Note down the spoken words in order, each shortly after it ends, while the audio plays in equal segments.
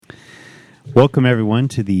Welcome, everyone,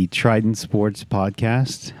 to the Trident Sports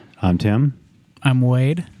Podcast. I'm Tim. I'm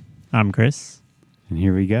Wade. I'm Chris. And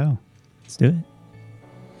here we go. Let's do it.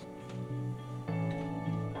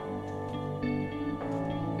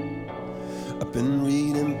 I've been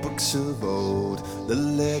reading books of old, the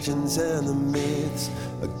legends and the myths,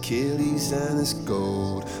 Achilles and his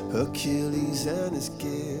gold, Hercules and his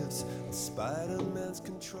gifts, Spider-Man's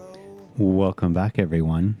control. Welcome back,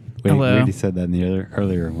 everyone. We Hello. already said that in the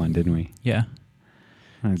earlier one, didn't we? Yeah.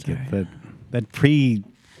 I get that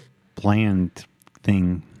pre-planned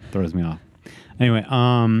thing throws me off. Anyway,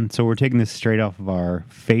 so we're taking this straight off of our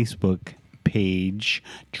Facebook page,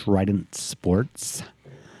 Trident Sports.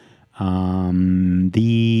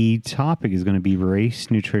 The topic is going to be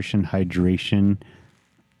race, nutrition, hydration,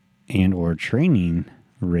 and or training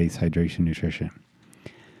race, hydration, nutrition.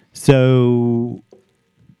 So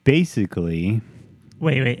basically,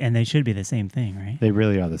 Wait, and they should be the same thing, right? they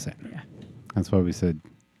really are the same. Yeah. That's why we said,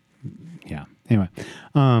 yeah. Anyway,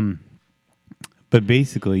 but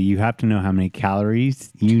basically, you have to know how many calories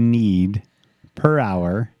you need per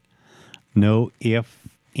hour. No if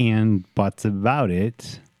and buts about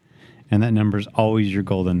it. And that number is always your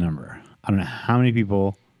golden number. I don't know how many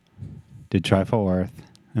people did try Fort Worth,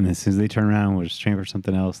 and as soon as they turn around and was trained for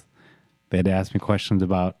something else, they had to ask me questions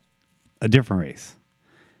about a different race.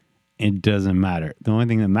 It doesn't matter. The only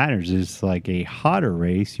thing that matters is like a hotter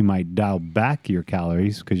race, you might dial back your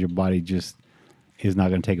calories because your body just is not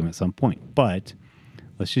going to take them at some point. But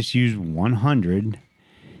let's just use 100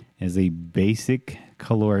 as a basic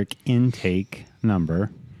caloric intake number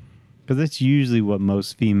because that's usually what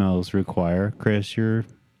most females require. Chris, you're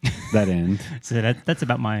that end. So that's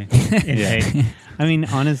about my intake. I mean,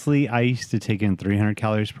 honestly, I used to take in 300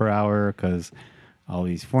 calories per hour because all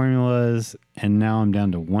these formulas, and now I'm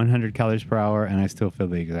down to 100 calories per hour, and I still feel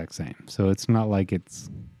the exact same. So it's not like it's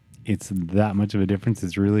that much of a difference.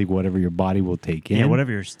 It's really whatever your body will take in. Yeah, whatever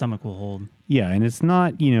your stomach will hold. Yeah, and it's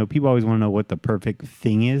not, people always want to know what the perfect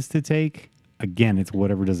thing is to take. Again, it's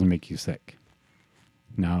whatever doesn't make you sick.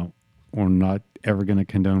 Now, we're not ever going to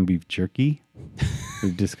condone beef jerky.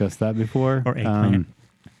 We've discussed that before. Or eggplant.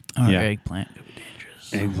 Or Yeah. eggplant would be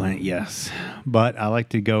dangerous. Eggplant, yes. But I like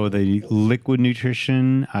to go with a liquid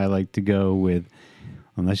nutrition. I like to go with,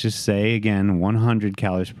 let's just say, again, 100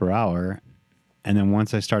 calories per hour. And then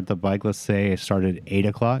once I start the bike, let's say I start at 8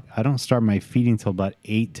 o'clock. I don't start my feeding until about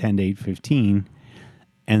 8:10 to 8:15.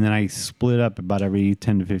 And then I split up about every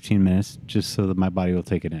 10 to 15 minutes just so that my body will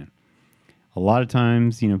take it in. A lot of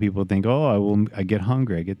times, people think, I get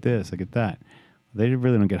hungry. I get this, I get that. They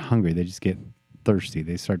really don't get hungry. They just get thirsty.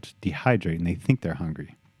 They start to dehydrate and they think they're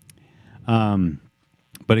hungry.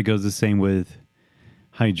 But it goes the same with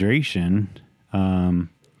hydration. I'm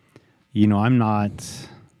not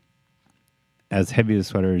as heavy a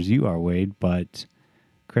sweater as you are, Wade, but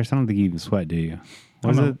Chris, I don't think you even sweat, do you?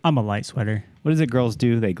 I'm a light sweater. What does it girls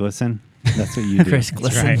do? They glisten? That's what you do. Chris That's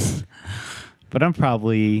glistens. But I'm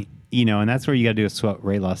probably, and that's where you got to do a sweat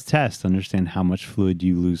rate loss test to understand how much fluid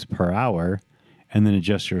you lose per hour and then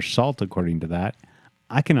adjust your salt according to that.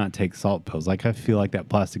 I cannot take salt pills. Like, I feel like that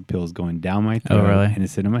plastic pill is going down my throat really? and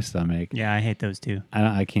it's in my stomach. Yeah, I hate those too.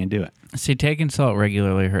 I can't do it. See, taking salt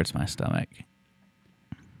regularly hurts my stomach.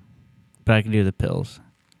 But I can do the pills.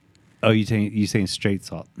 Oh, you saying straight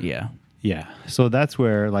salt? Yeah. Yeah. So that's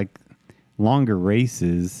where, like, longer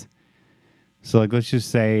races. So, like, let's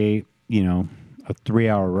just say, a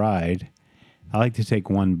 3-hour ride. I like to take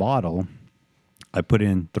one bottle. I put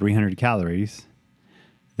in 300 calories.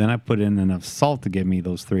 Then I put in enough salt to give me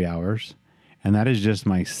those 3 hours. And that is just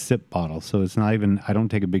my sip bottle. So it's not even, I don't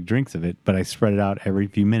take a big drinks of it, but I spread it out every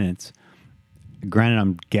few minutes. Granted,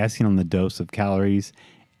 I'm guessing on the dose of calories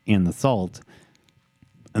and the salt.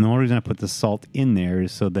 And the only reason I put the salt in there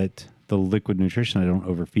is so that the liquid nutrition, I don't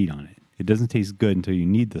overfeed on it. It doesn't taste good until you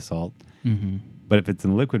need the salt. Mm-hmm. But if it's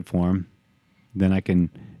in liquid form, then I can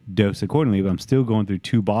dose accordingly. But I'm still going through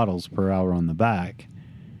 2 bottles per hour on the back.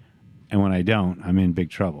 And when I don't, I'm in big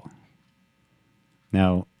trouble.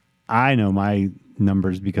 Now, I know my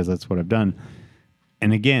numbers because that's what I've done.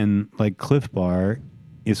 And again, like Cliff Bar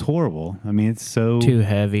is horrible. I mean, it's so... Too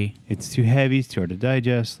heavy. It's too heavy. It's too hard to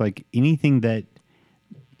digest. Like, anything that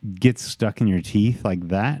gets stuck in your teeth like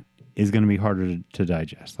that is going to be harder to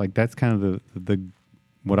digest. Like, that's kind of the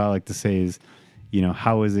what I like to say is,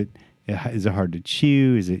 how is it? Is it hard to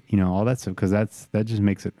chew? Is it, all that stuff? Because that just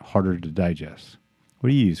makes it harder to digest. What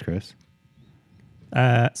do you use, Chris?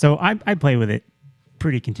 So I play with it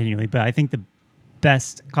pretty continually, but I think the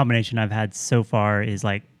best combination I've had so far is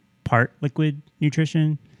like part liquid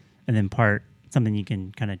nutrition and then part something you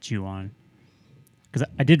can kind of chew on. Because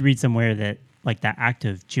I did read somewhere that like that act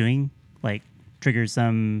of chewing like triggers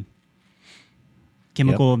some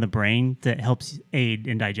chemical in the brain that helps aid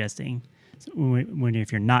in digesting. So when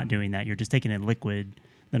if you're not doing that, you're just taking in liquid,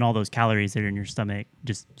 then all those calories that are in your stomach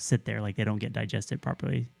just sit there, like they don't get digested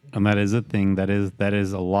properly. And that is a thing. That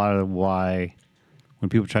is a lot of why when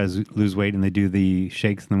people try to lose weight and they do the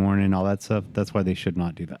shakes in the morning and all that stuff, that's why they should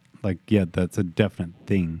not do that. Like, yeah, that's a definite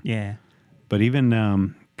thing. Yeah. But even,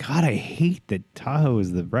 God, I hate that Tahoe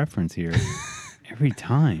is the reference here every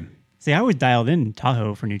time. See, I was dialed in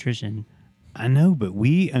Tahoe for nutrition. I know, but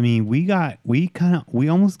we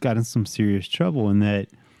almost got in some serious trouble in that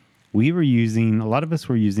a lot of us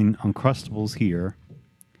were using Uncrustables here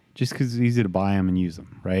just because it's easy to buy them and use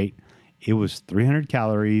them, right? It was 300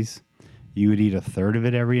 calories. You would eat a third of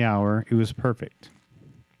it every hour. It was perfect.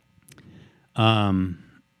 And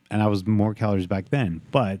I was more calories back then,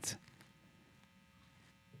 but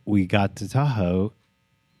we got to Tahoe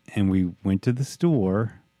and we went to the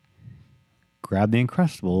store, grabbed the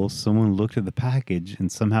Uncrustables. Someone looked at the package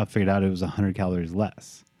and somehow figured out it was 100 calories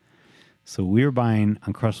less. So we were buying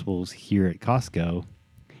Uncrustables here at Costco,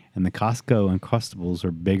 and the Costco Uncrustables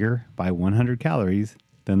are bigger by 100 calories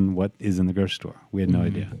than what is in the grocery store. We had no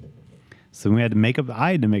idea. So I had to make up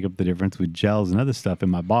the difference with gels and other stuff in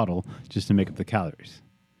my bottle just to make up the calories.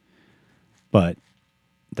 But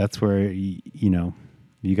that's where, you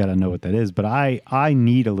got to know what that is. But I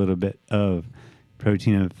need a little bit of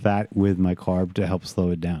protein and fat with my carb to help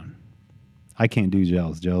slow it down. I can't do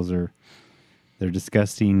gels. They're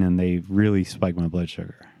disgusting and they really spike my blood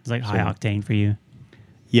sugar. It's like high octane for you.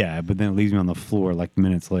 Yeah, but then it leaves me on the floor like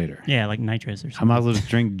minutes later. Yeah, like nitrous or I something. might as well just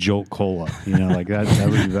drink Jolt Cola. Like that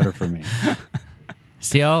would be better for me.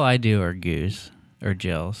 See, all I do are goos or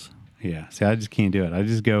gels. Yeah. See, I just can't do it. I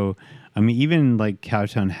just go, even like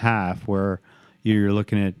Cowtown Half where you're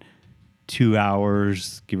looking at 2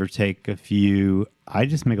 hours, give or take a few. I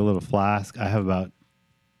just make a little flask. I have about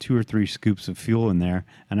 2 or 3 scoops of fuel in there,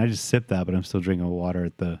 and I just sip that, but I'm still drinking water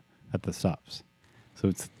at the stops. So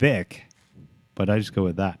it's thick, but I just go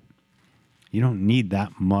with that. You don't need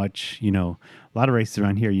that much. A lot of races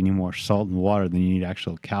around here, you need more salt and water than you need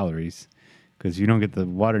actual calories because you don't get the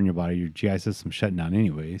water in your body, your GI system's shutting down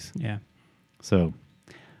anyways. Yeah. So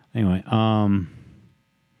anyway,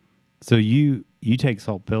 so you take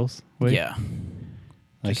salt pills? Wade? Yeah.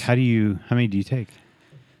 Like how many do you take?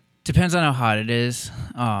 Depends on how hot it is.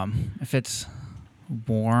 If it's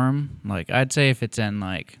warm, like I'd say if it's in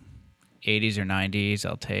like 80s or 90s,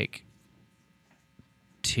 I'll take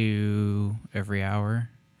 2 every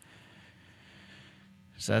hour.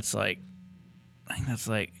 So that's like, I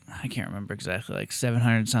can't remember exactly, like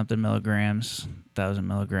 700 something milligrams, 1,000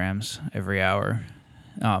 milligrams every hour.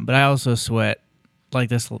 But I also sweat. Like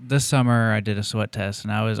this summer, I did a sweat test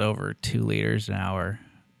and I was over 2 liters an hour.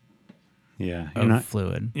 Yeah, of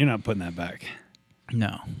fluid. You're not putting that back.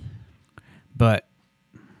 No. But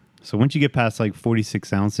so once you get past like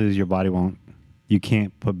 46 ounces, your body you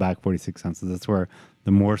can't put back 46 ounces. That's where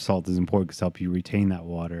the more salt is important because it helps you retain that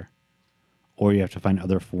water. Or you have to find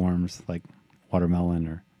other forms like watermelon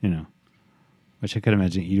or, which I could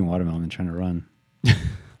imagine eating watermelon and trying to run.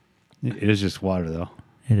 It is just water though.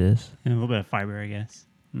 it is. And a little bit of fiber, I guess.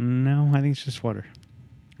 No, I think it's just water.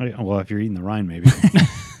 Well, if you're eating the rind, maybe.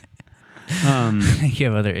 You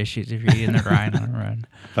have other issues if you're eating the rind on a run.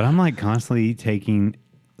 But I'm like constantly taking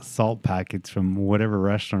salt packets from whatever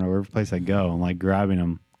restaurant or whatever place I go. I'm like grabbing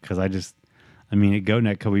them because at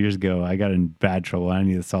GoNet a couple years ago, I got in bad trouble. I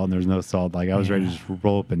needed salt and there was no salt. Like I was ready to just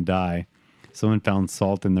roll up and die. Someone found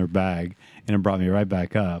salt in their bag and it brought me right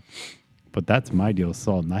back up. But that's my deal with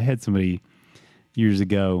salt. And I had somebody years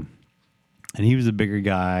ago and he was a bigger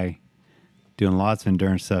guy doing lots of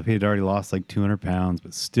endurance stuff. He had already lost like 200 pounds,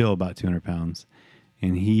 but still about 200 pounds.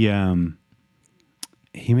 And he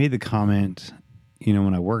made the comment,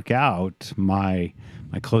 when I work out, my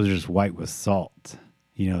clothes are just white with salt.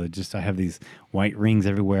 I have these white rings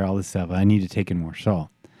everywhere, all this stuff. I need to take in more salt.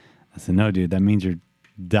 I said, no, dude, that means your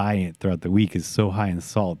diet throughout the week is so high in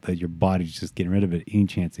salt that your body's just getting rid of it any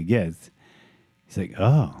chance it gets. He's like,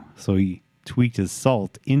 oh. So he tweaked his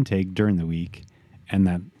salt intake during the week, and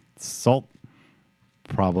that salt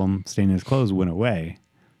problem staying in his clothes went away.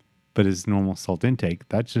 But his normal salt intake,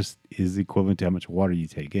 that just is equivalent to how much water you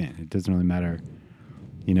take in. It doesn't really matter,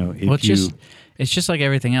 It's just like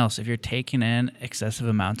everything else. If you're taking in excessive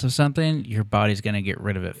amounts of something, your body's going to get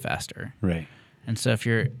rid of it faster. Right. And so if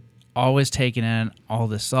you're always taking in all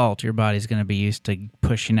this salt, your body's going to be used to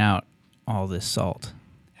pushing out all this salt.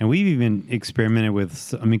 And we've even experimented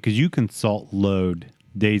with, because you can salt load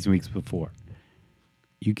days and weeks before.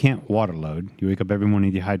 You can't water load. You wake up every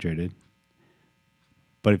morning dehydrated.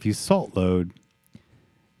 But if you salt load,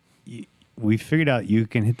 we figured out you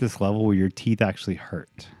can hit this level where your teeth actually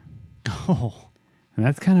hurt. Oh, And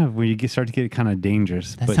that's kind of where you start to get kind of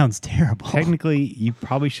dangerous. that but sounds terrible. technically, you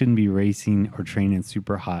probably shouldn't be racing or training in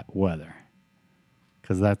super hot weather,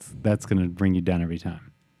 because that's going to bring you down every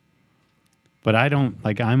time. But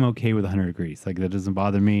I'm okay with 100 degrees. Like, that doesn't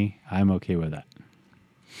bother me. I'm okay with that.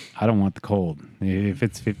 I don't want the cold. If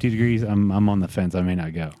it's 50 degrees, I'm on the fence. I may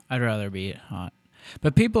not go. I'd rather be hot.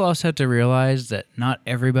 But people also have to realize that not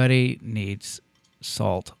everybody needs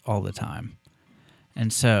salt all the time.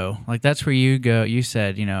 And so, like, that's where you go. You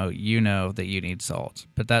said, you know that you need salt,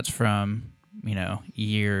 but that's from,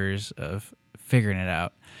 years of figuring it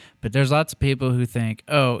out. But there's lots of people who think,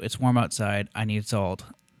 oh, it's warm outside, I need salt.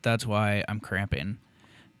 That's why I'm cramping.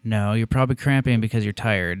 No, you're probably cramping because you're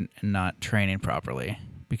tired and not training properly.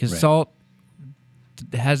 Because Right. salt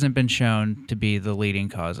hasn't been shown to be the leading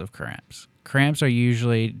cause of cramps. Cramps are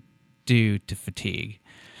usually due to fatigue,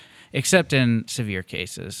 except in severe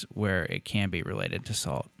cases where it can be related to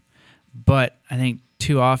salt. But I think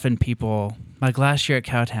too often people, like last year at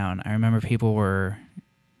Cowtown, I remember people were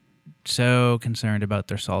so concerned about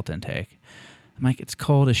their salt intake. I'm like, it's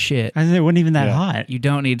cold as shit. I think it wasn't even that Yeah. hot. You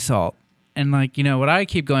don't need salt. And what I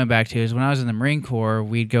keep going back to is when I was in the Marine Corps,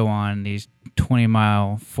 we'd go on these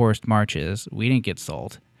 20-mile forced marches. We didn't get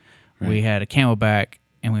salt. Right. We had a Camelback,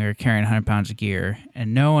 and we were carrying 100 pounds of gear,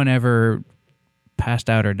 and no one ever passed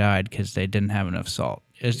out or died because they didn't have enough salt.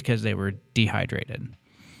 It's because they were dehydrated.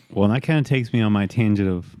 Well, and that kind of takes me on my tangent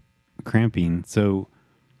of cramping. So,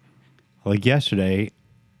 like yesterday,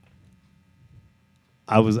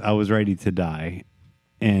 I was ready to die,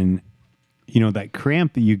 and that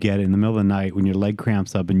cramp that you get in the middle of the night when your leg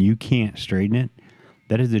cramps up and you can't straighten it,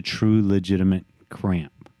 that is a true legitimate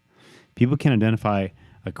cramp. People can identify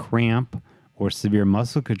a cramp or severe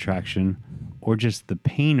muscle contraction or just the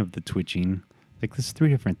pain of the twitching. Like, there's three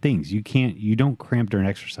different things. You don't cramp during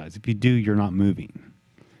exercise. If you do, you're not moving.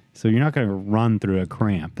 So you're not going to run through a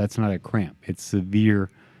cramp. That's not a cramp. It's severe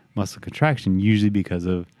muscle contraction, usually because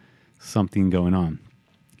of something going on.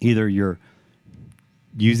 Either you're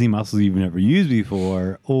using muscles you've never used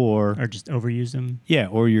before, or Or just overuse them. yeah,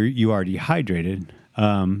 or you are dehydrated.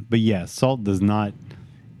 But yeah, salt does not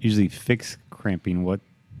usually fix cramping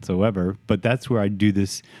whatsoever. But that's where I do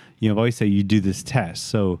this. I've always say you do this test.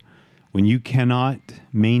 So when you cannot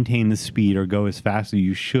maintain the speed or go as fast as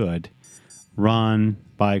you should, run,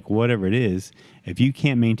 bike, whatever it is, if you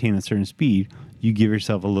can't maintain a certain speed, you give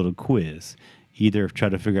yourself a little quiz. Either try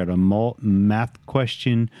to figure out a math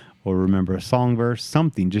question or remember a song verse,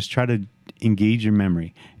 something. Just try to engage your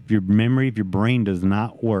memory. If your brain does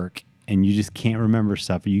not work and you just can't remember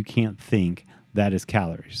stuff or you can't think, that is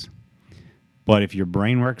calories. But if your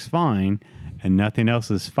brain works fine and nothing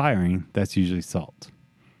else is firing, that's usually salt.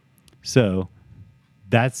 So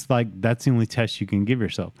that's the only test you can give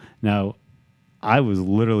yourself. Now, I was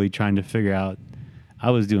literally trying to figure out, I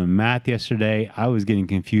was doing math yesterday. I was getting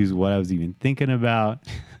confused what I was even thinking about.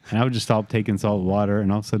 And I would just stop taking salt water,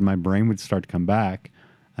 and all of a sudden my brain would start to come back.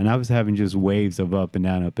 And I was having just waves of up and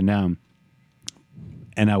down, up and down.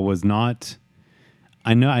 And I was not,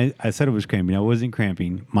 I know I said it was cramping. I wasn't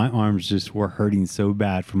cramping. My arms just were hurting so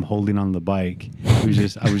bad from holding on the bike. It was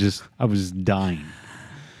just, I was just dying.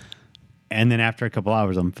 And then after a couple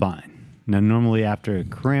hours, I'm fine. Now, normally after a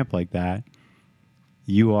cramp like that,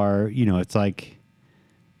 you are, it's like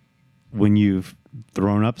when you've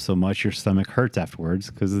thrown up so much, your stomach hurts afterwards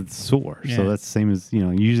because it's sore. Yeah. So that's the same as,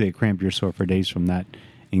 usually a cramp, you're sore for days from that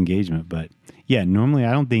engagement. But yeah, normally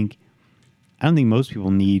I don't think most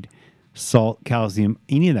people need salt, calcium,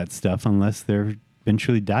 any of that stuff unless they're been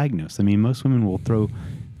truly diagnosed. I mean, most women will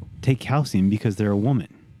take calcium because they're a woman.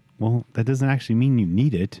 Well, that doesn't actually mean you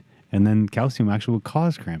need it. And then calcium actually will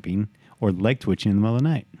cause cramping or leg twitching in the middle of the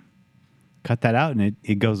night. Cut that out and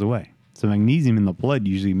it goes away. So magnesium in the blood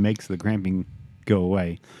usually makes the cramping go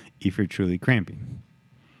away if you're truly cramping.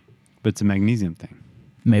 But it's a magnesium thing.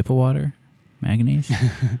 Maple water, manganese.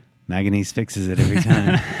 Manganese fixes it every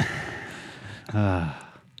time.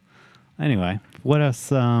 Anyway, what else?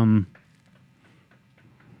 Did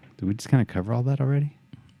we just kind of cover all that already?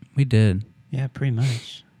 We did. Yeah, pretty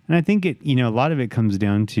much. And I think a lot of it comes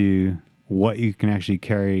down to what you can actually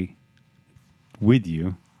carry with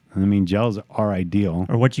you. I mean, gels are ideal.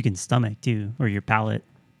 Or what you can stomach too, or your palate.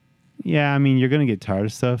 Yeah, I mean, you're going to get tired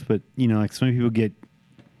of stuff, but, like some people get,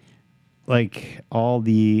 like, all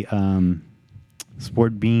the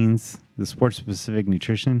sport beans, the sport-specific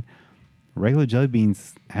nutrition. Regular jelly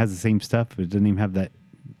beans has the same stuff, but it doesn't even have that,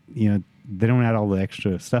 they don't add all the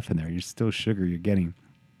extra stuff in there. You're still sugar you're getting.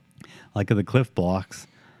 Like the Cliff Blocks,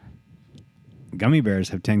 gummy bears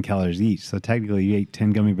have 10 calories each. So technically, you ate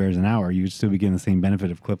 10 gummy bears an hour, you would still be getting the same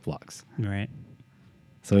benefit of Clip Flux. Right.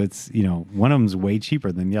 So it's, one of them's way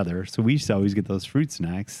cheaper than the other. So we used to always get those fruit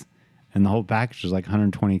snacks, and the whole package was like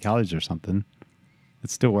 120 calories or something. It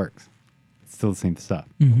still works. It's still the same stuff.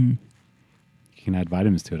 Mm-hmm. You can add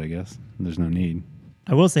vitamins to it, I guess. There's no need.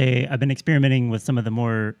 I will say I've been experimenting with some of the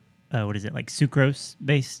more, like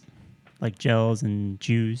sucrose-based, like gels and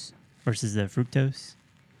chews versus the fructose.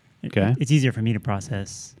 Okay. It's easier for me to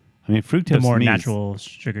process I mean, fructose the more to me is- natural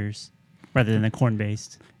sugars rather than the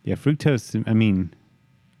corn-based. Yeah, fructose, I mean,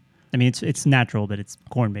 it's natural, but it's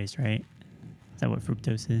corn-based, right? Is that what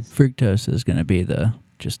fructose is? Fructose is going to be the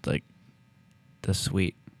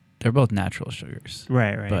sweet. They're both natural sugars.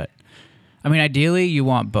 Right. But, ideally, you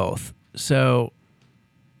want both. So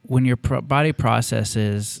when your body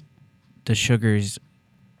processes the sugars,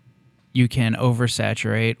 you can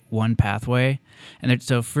oversaturate one pathway. And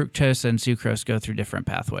so fructose and sucrose go through different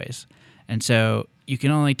pathways. And so you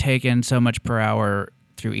can only take in so much per hour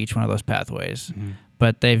through each one of those pathways. Mm-hmm.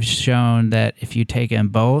 But they've shown that if you take in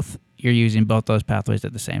both, you're using both those pathways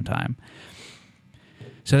at the same time.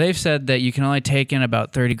 So they've said that you can only take in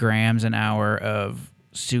about 30 grams an hour of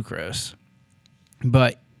sucrose,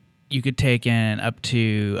 but you could take in up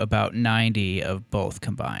to about 90 of both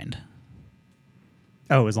combined.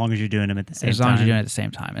 Oh, as long as you're doing them at the same time. As long as you're doing it at the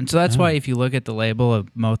same time. And so that's why if you look at the label of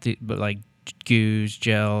like Goos,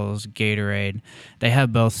 gels, Gatorade, they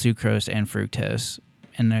have both sucrose and fructose.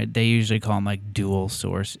 And they usually call them like dual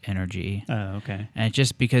source energy. Oh, okay. And it's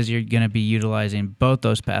just because you're going to be utilizing both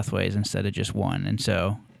those pathways instead of just one. And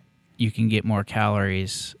so you can get more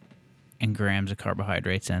calories and grams of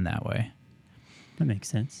carbohydrates in that way. That makes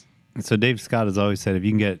sense. so Dave Scott has always said if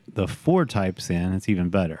you can get the 4 types in, it's even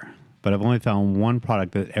better. But I've only found one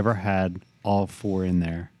product that ever had all 4 in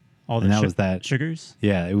there. All And the that was that. sugars?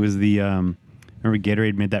 Yeah, it was the, remember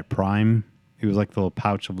Gatorade made that Prime? It was like the little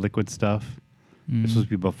pouch of liquid stuff. It was supposed to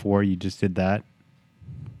be before you just did that.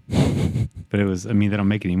 But it was, they don't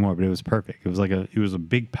make it anymore, but it was perfect. It was a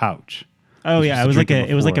big pouch. Oh, It's yeah. just It was drink it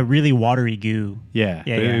it was like a before. really watery goo. Yeah,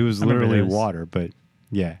 Yeah, but yeah. it was I remember literally those. water, but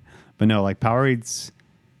yeah. But no, like Powerade's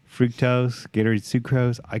fructose, Gatorade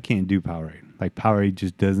sucrose, I can't do Powerade. Like Powerade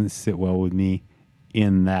just doesn't sit well with me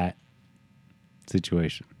in that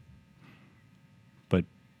situation. But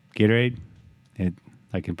Gatorade,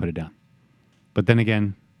 I can put it down. But then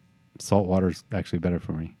again, salt water is actually better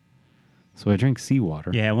for me. So I drink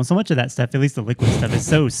seawater. Yeah, well, so much of that stuff, at least the liquid stuff, is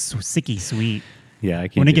so sicky sweet. Yeah, I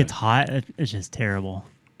can't When it do gets hot, it's just terrible.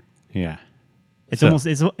 Yeah. It's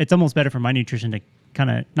So- it's almost better for my nutrition to kind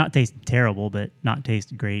of not taste terrible, but not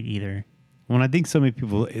taste great either. When I think so many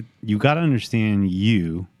people, you got to understand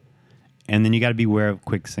you, and then you got to be aware of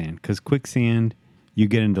quicksand. Because quicksand, you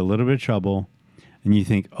get into a little bit of trouble, and you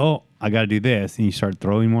think, oh, I got to do this. And you start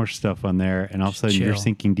throwing more stuff on there, and all of a sudden you're Chill.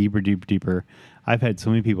 sinking deeper, deeper, deeper. I've had so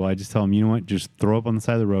many people, I just tell them, you know what, just throw up on the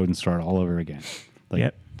side of the road and start all over again. Like,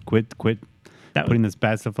 Yep. quit That putting this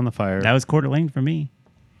bad stuff on the fire. That was Coeur d'Alene for me.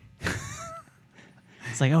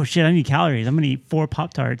 It's like, oh shit, I need calories. I'm gonna eat 4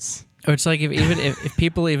 Pop-Tarts. Or it's like if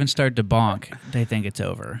people even start to bonk, they think it's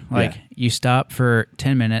over. Like Yeah. you stop for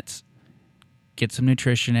 10 minutes, get some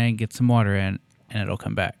nutrition in, get some water in, and it'll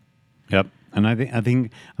come back. Yep. And I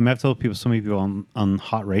think I've told people, so many people on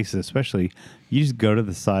hot races especially, you just go to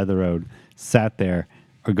the side of the road, sat there,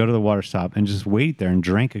 or go to the water stop and just wait there and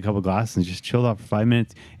drank a couple glasses and just chilled out for 5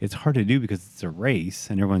 minutes. It's hard to do because it's a race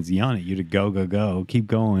and everyone's yelling at you to go, keep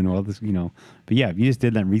going, all this, But yeah, if you just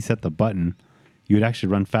did that and reset the button, you would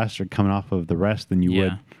actually run faster coming off of the rest than you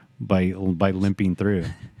Yeah. would by limping through.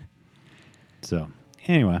 So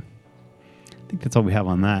anyway, I think that's all we have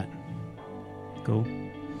on that. Cool.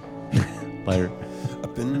 Later.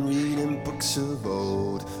 I've been reading books of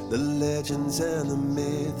old, the legends and the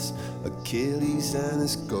myths, Achilles and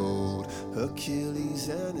his gold, Hercules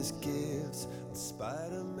and his gifts,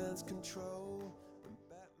 Spider-Man's control.